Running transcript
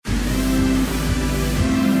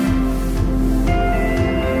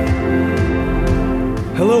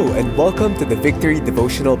and welcome to the Victory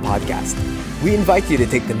Devotional Podcast. We invite you to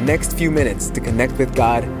take the next few minutes to connect with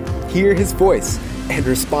God, hear His voice, and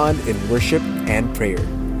respond in worship and prayer.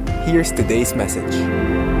 Here's today's message.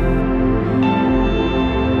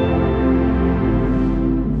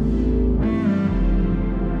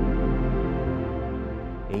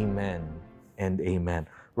 Amen and amen.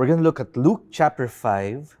 We're going to look at Luke chapter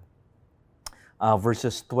 5,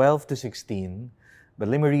 verses 12 to 16. But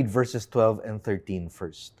let me read verses 12 and 13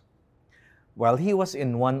 first. While he was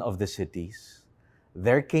in one of the cities,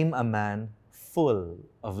 there came a man full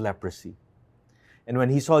of leprosy. And when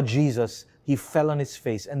he saw Jesus, he fell on his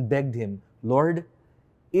face and begged him, "Lord,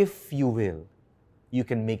 if you will, you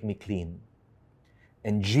can make me clean."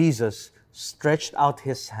 And Jesus stretched out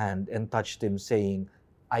his hand and touched him, saying,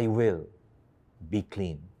 "I will, be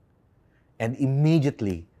clean." And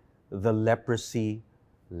immediately the leprosy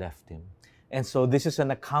left him. And so this is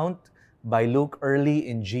an account by Luke early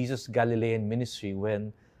in Jesus' Galilean ministry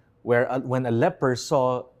when a leper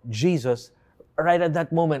saw Jesus, right at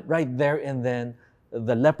that moment, right there and then,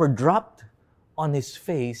 the leper dropped on his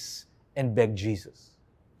face and begged Jesus.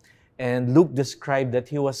 And Luke described that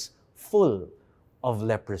he was full of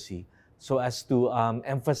leprosy so as to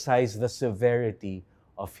emphasize the severity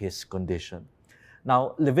of his condition.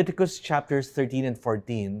 Now, Leviticus chapters 13 and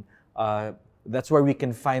 14, that's where we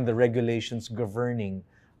can find the regulations governing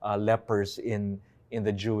lepers in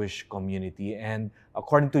the Jewish community. And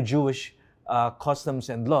according to Jewish customs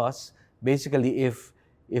and laws, basically, if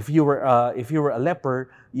you were a leper,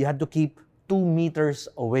 you had to keep 2 meters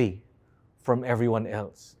away from everyone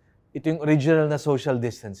else. Ito yung original na social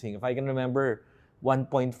distancing. If I can remember,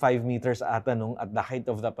 1.5 meters ata nung at the height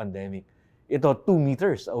of the pandemic. Ito, 2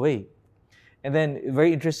 meters away. And then,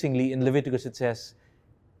 very interestingly, in Leviticus it says,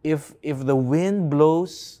 if the wind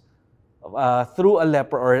blows through a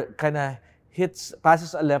leper or kind of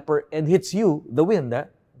passes a leper and hits you, the wind,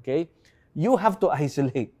 okay, you have to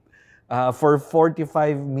isolate for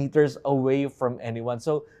 45 meters away from anyone.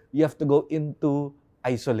 So you have to go into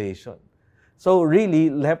isolation. So really,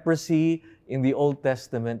 leprosy in the Old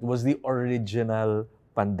Testament was the original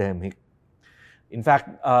pandemic. In fact,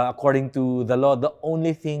 according to the law, the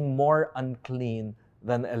only thing more unclean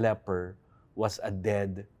than a leper was a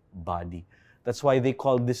dead body. That's why they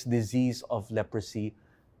call this disease of leprosy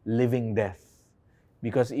living death.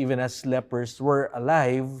 Because even as lepers were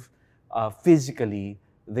alive, physically,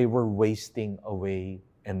 they were wasting away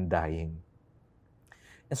and dying.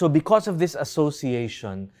 And so because of this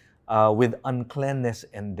association with uncleanness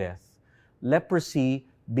and death, leprosy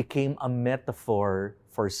became a metaphor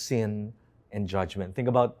for sin and judgment. Think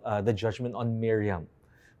about the judgment on Miriam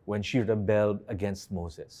when she rebelled against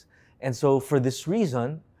Moses. And so for this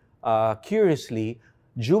reason, curiously,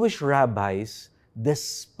 Jewish rabbis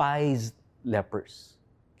despised lepers.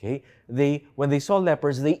 Okay? When they saw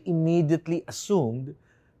lepers, they immediately assumed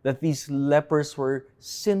that these lepers were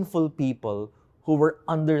sinful people who were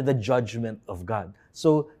under the judgment of God.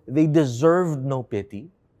 So they deserved no pity,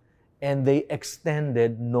 and they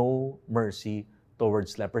extended no mercy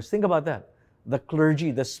towards lepers. Think about that. The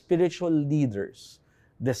clergy, the spiritual leaders,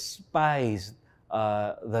 despised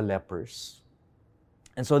the lepers.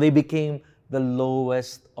 And so they became the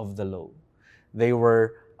lowest of the low. They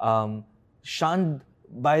were shunned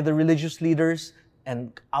by the religious leaders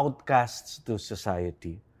and outcasts to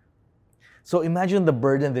society. So imagine the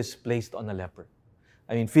burden this placed on a leper.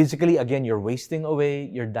 I mean, physically, again, you're wasting away,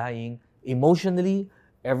 you're dying. Emotionally,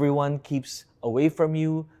 everyone keeps away from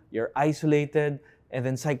you, you're isolated, and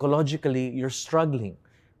then psychologically, you're struggling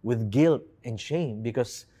with guilt and shame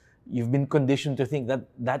because you've been conditioned to think that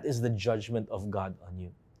that is the judgment of God on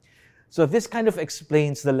you. So this kind of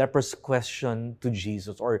explains the leper's question to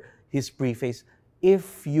Jesus, or his preface,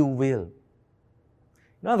 "If you will."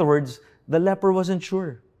 In other words, the leper wasn't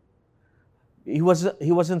sure. He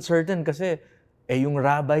wasn't certain kasi yung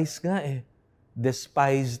rabbis nga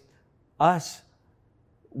despised us.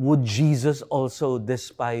 Would Jesus also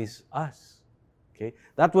despise us? Okay?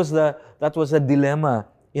 That was a dilemma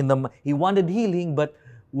he wanted healing, but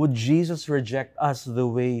would Jesus reject us the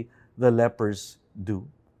way the lepers do?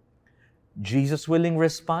 Jesus' willing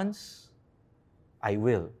response, "I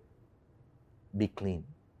will, be clean."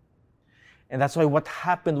 And that's why what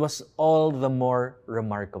happened was all the more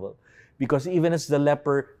remarkable. Because even as the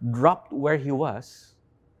leper dropped where he was,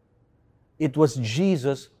 it was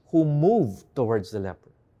Jesus who moved towards the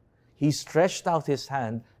leper. He stretched out his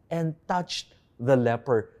hand and touched the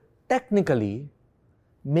leper, technically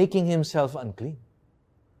making himself unclean.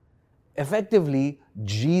 Effectively,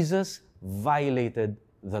 Jesus violated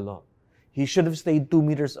the law. He should have stayed 2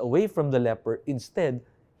 meters away from the leper. Instead,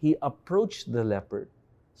 he approached the leper,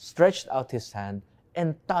 stretched out his hand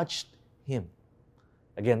and touched him.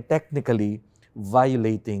 Again, technically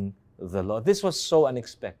violating the law. This was so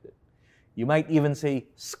unexpected. You might even say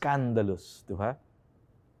scandalous, diba?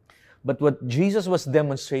 But what Jesus was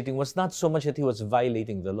demonstrating was not so much that he was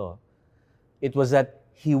violating the law. It was that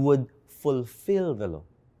he would fulfill the law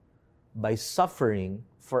by suffering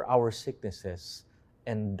for our sicknesses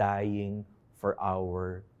and dying for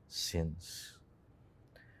our sins.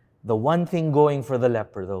 The one thing going for the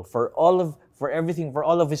leper, though, for all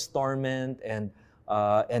of his torment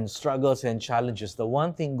and struggles and challenges, the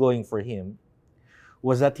one thing going for him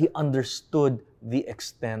was that he understood the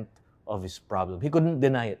extent of his problem. He couldn't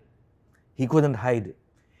deny it. He couldn't hide it.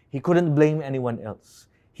 He couldn't blame anyone else.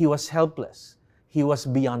 He was helpless. He was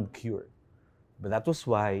beyond cure. But that was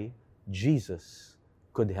why Jesus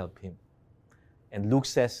could help him. And Luke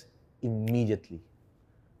says, immediately,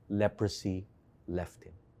 leprosy left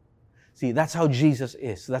him. See, that's how Jesus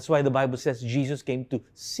is. That's why the Bible says Jesus came to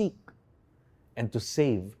seek and to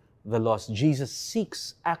save the lost. Jesus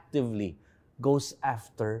seeks actively, goes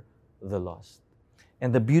after the lost.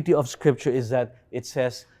 And the beauty of Scripture is that it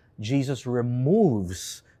says Jesus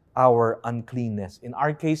removes our uncleanness. In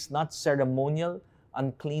our case, not ceremonial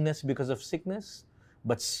uncleanness because of sickness,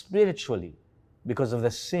 but spiritually because of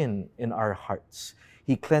the sin in our hearts.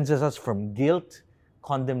 He cleanses us from guilt,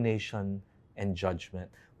 condemnation, and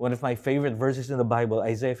judgment. One of my favorite verses in the Bible,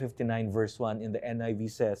 Isaiah 59 verse 1 in the NIV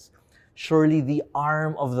says, "Surely the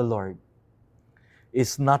arm of the Lord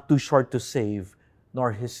is not too short to save,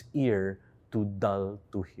 nor his ear too dull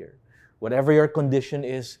to hear." Whatever your condition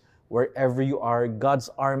is, wherever you are, God's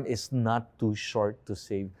arm is not too short to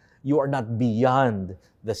save. You are not beyond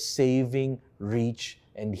the saving reach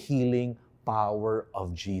and healing power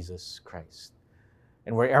of Jesus Christ.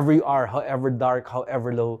 And wherever you are, however dark,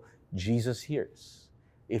 however low, Jesus hears.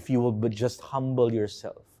 If you will but just humble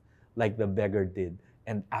yourself like the beggar did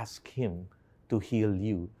and ask him to heal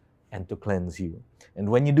you and to cleanse you. And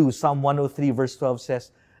when you do, Psalm 103 verse 12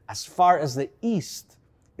 says, "As far as the east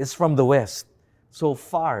is from the west, so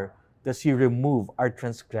far does he remove our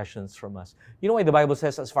transgressions from us." You know why the Bible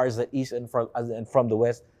says as far as the east and from the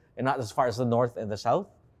west and not as far as the north and the south?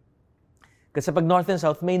 Kasi pag north and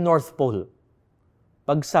south, may North Pole.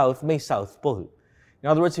 Pag south, may South Pole. In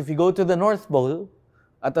other words, if you go to the North Pole,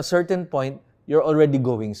 at a certain point, you're already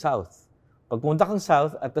going south. Pag punta kang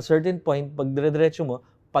south, at a certain point, pag dire-diretso mo,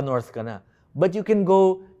 pa-north ka na. But you can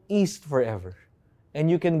go east forever.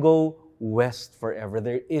 And you can go west forever.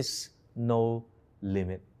 There is no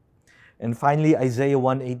limit. And finally, Isaiah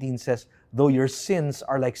 1:18 says, "Though your sins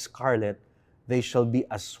are like scarlet, they shall be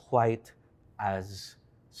as white as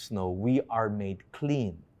snow." We are made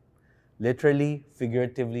clean, literally,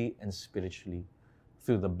 figuratively, and spiritually,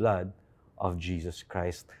 through the blood of Jesus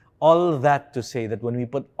Christ. All that to say that when we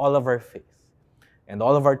put all of our faith and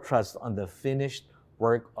all of our trust on the finished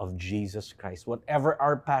work of Jesus Christ, whatever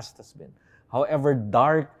our past has been, however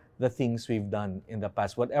dark the things we've done in the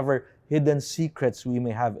past, whatever hidden secrets we may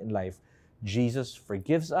have in life, Jesus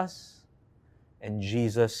forgives us and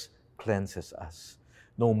Jesus cleanses us.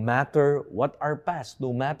 No matter what our past,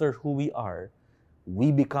 no matter who we are,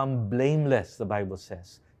 we become blameless, the Bible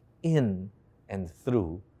says, in and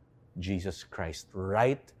through Jesus Christ,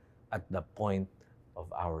 right at the point of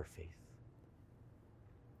our faith.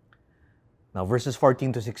 Now, verses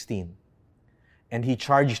 14 to 16. "And he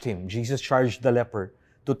charged him," Jesus charged the leper,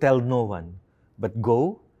 "to tell no one, but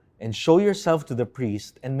go and show yourself to the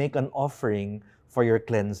priest and make an offering for your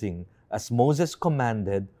cleansing, as Moses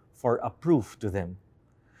commanded, for a proof to them."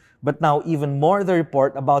 But now even more the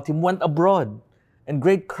report about him went abroad, and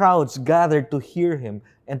great crowds gathered to hear him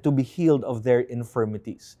and to be healed of their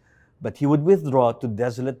infirmities. But he would withdraw to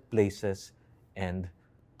desolate places and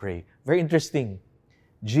pray. Very interesting.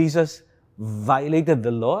 Jesus violated the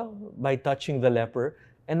law by touching the leper,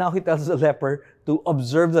 and now he tells the leper to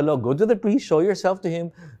observe the law. Go to the priest, show yourself to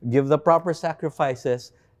him, give the proper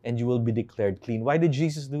sacrifices, and you will be declared clean. Why did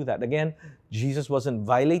Jesus do that? Again, Jesus wasn't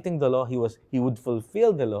violating the law. He would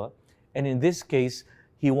fulfill the law. And in this case,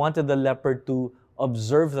 he wanted the leper to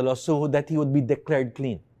observe the law so that he would be declared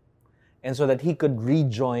clean and so that he could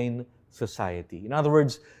rejoin society. In other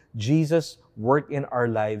words, Jesus' work in our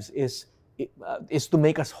lives is to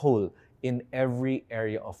make us whole in every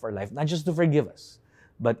area of our life. Not just to forgive us,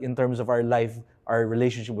 but in terms of our life, our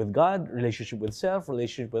relationship with God, relationship with self,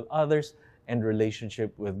 relationship with others, and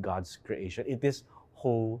relationship with God's creation. It is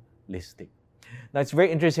holistic. Now, it's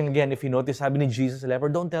very interesting, again, if you notice, sabi ni Jesus, leper,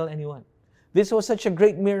 don't tell anyone. This was such a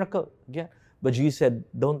great miracle. Yeah? But Jesus said,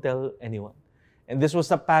 don't tell anyone. And this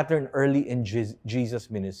was a pattern early in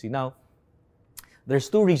Jesus' ministry. Now, there's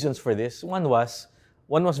two reasons for this. One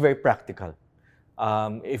One was very practical.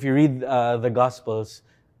 If you read the Gospels,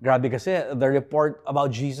 grabe kasi, the report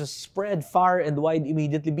about Jesus spread far and wide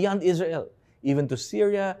immediately beyond Israel, even to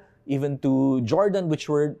Syria, even to Jordan, which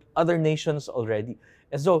were other nations already.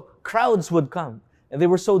 And so crowds would come, and they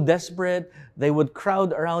were so desperate, they would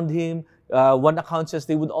crowd around him. One account says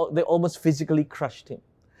they almost physically crushed him.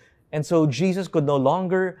 And so Jesus could no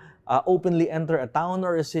longer openly enter a town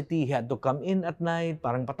or a city. He had to come in at night,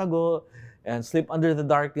 parang patago, and sleep under the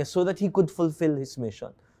darkness so that he could fulfill his mission.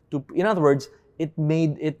 In other words, it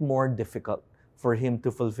made it more difficult for him to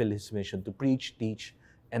fulfill his mission, to preach, teach,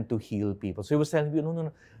 and to heal people. So he was telling people,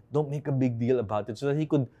 no, don't make a big deal about it, so that he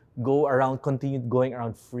could continue going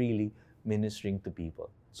around freely ministering to people.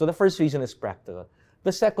 So the first reason is practical.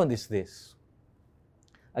 The second is this.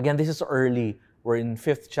 Again, this is early. We're in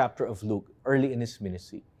 5th chapter of Luke, early in his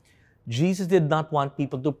ministry. Jesus did not want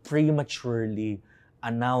people to prematurely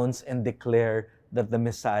announce and declare that the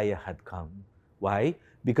Messiah had come. Why?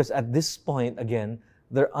 Because at this point, again,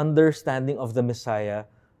 their understanding of the Messiah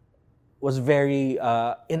was very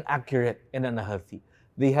inaccurate and unhealthy.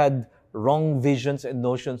 They had wrong visions and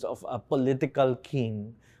notions of a political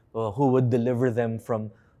king who would deliver them from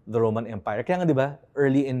the Roman Empire. Kaya nga, di ba,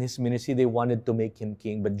 early in his ministry, they wanted to make him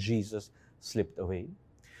king, but Jesus slipped away.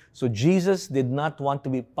 So Jesus did not want to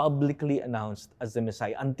be publicly announced as the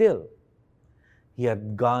Messiah until he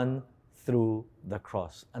had gone through the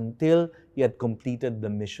cross, until he had completed the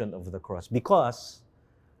mission of the cross. Because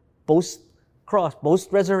post-cross,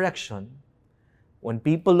 post-resurrection, when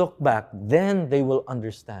people look back, then they will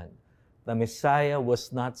understand the Messiah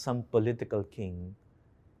was not some political king.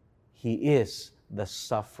 He is the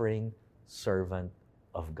suffering servant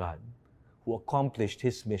of God who accomplished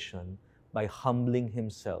his mission by humbling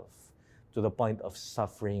himself to the point of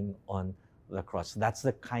suffering on the cross. That's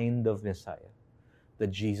the kind of Messiah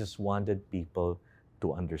that Jesus wanted people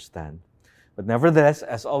to understand. But nevertheless,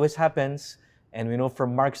 as always happens, and we know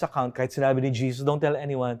from Mark's account, kahit sinabi ni Jesus, don't tell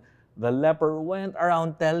anyone, the leper went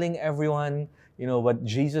around telling everyone, what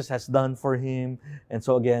Jesus has done for him. And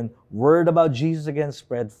so again, word about Jesus again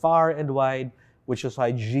spread far and wide, which is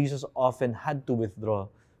why Jesus often had to withdraw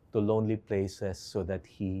to lonely places so that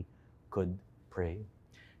he could pray.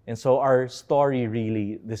 And so our story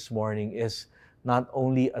really this morning is not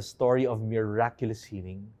only a story of miraculous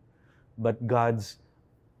healing, but God's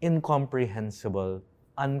incomprehensible,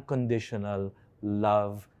 unconditional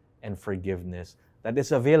love and forgiveness that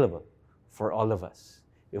is available for all of us.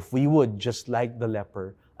 If we would, just like the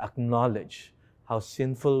leper, acknowledge how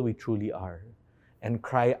sinful we truly are and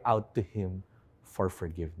cry out to him for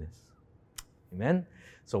forgiveness. Amen?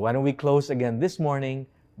 So why don't we close again this morning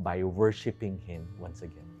by worshiping him once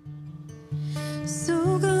again.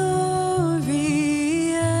 So glorious,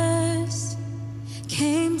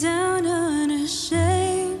 came down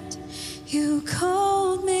unashamed, you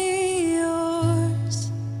called me yours,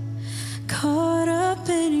 caught up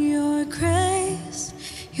in your grace,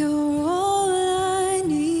 you're all I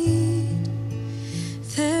need.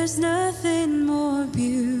 There's nothing more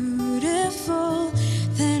beautiful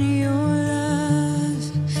than your love.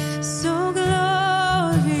 So glorious,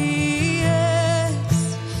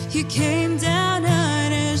 you came down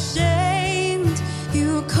unashamed,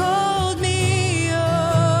 you called me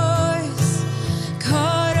yours,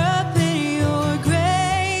 caught up in your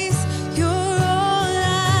grace, you're all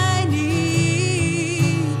I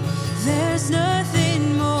need. There's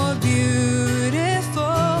nothing more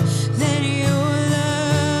beautiful than your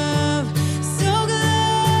love. So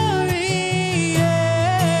glorious,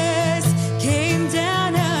 came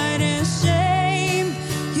down unashamed,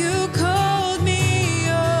 you called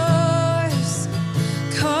me yours,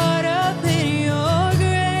 caught up in your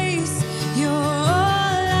grace, you're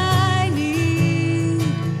all I need.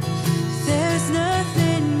 There's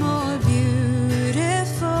nothing more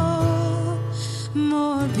beautiful,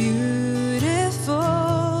 more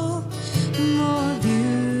beautiful, more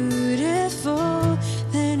beautiful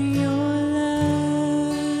than your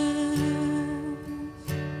love.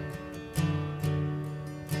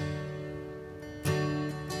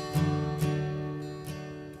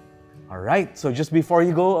 All right, so just before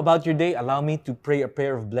you go about your day, allow me to pray a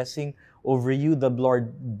prayer of blessing over you. The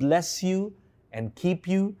Lord bless you and keep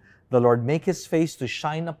you. The Lord make his face to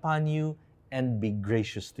shine upon you and be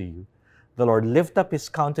gracious to you. The Lord lift up his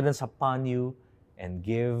countenance upon you and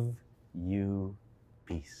give you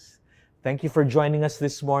peace. Thank you for joining us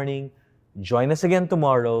this morning. Join us again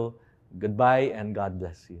tomorrow. Goodbye and God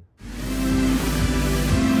bless you.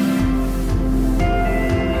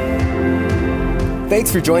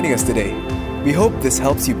 Thanks for joining us today. We hope this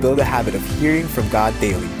helps you build a habit of hearing from God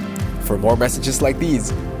daily. For more messages like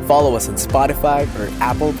these, follow us on Spotify or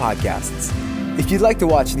Apple Podcasts. If you'd like to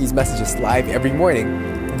watch these messages live every morning,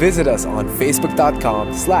 visit us on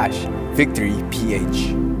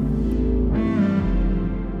facebook.com/victoryph.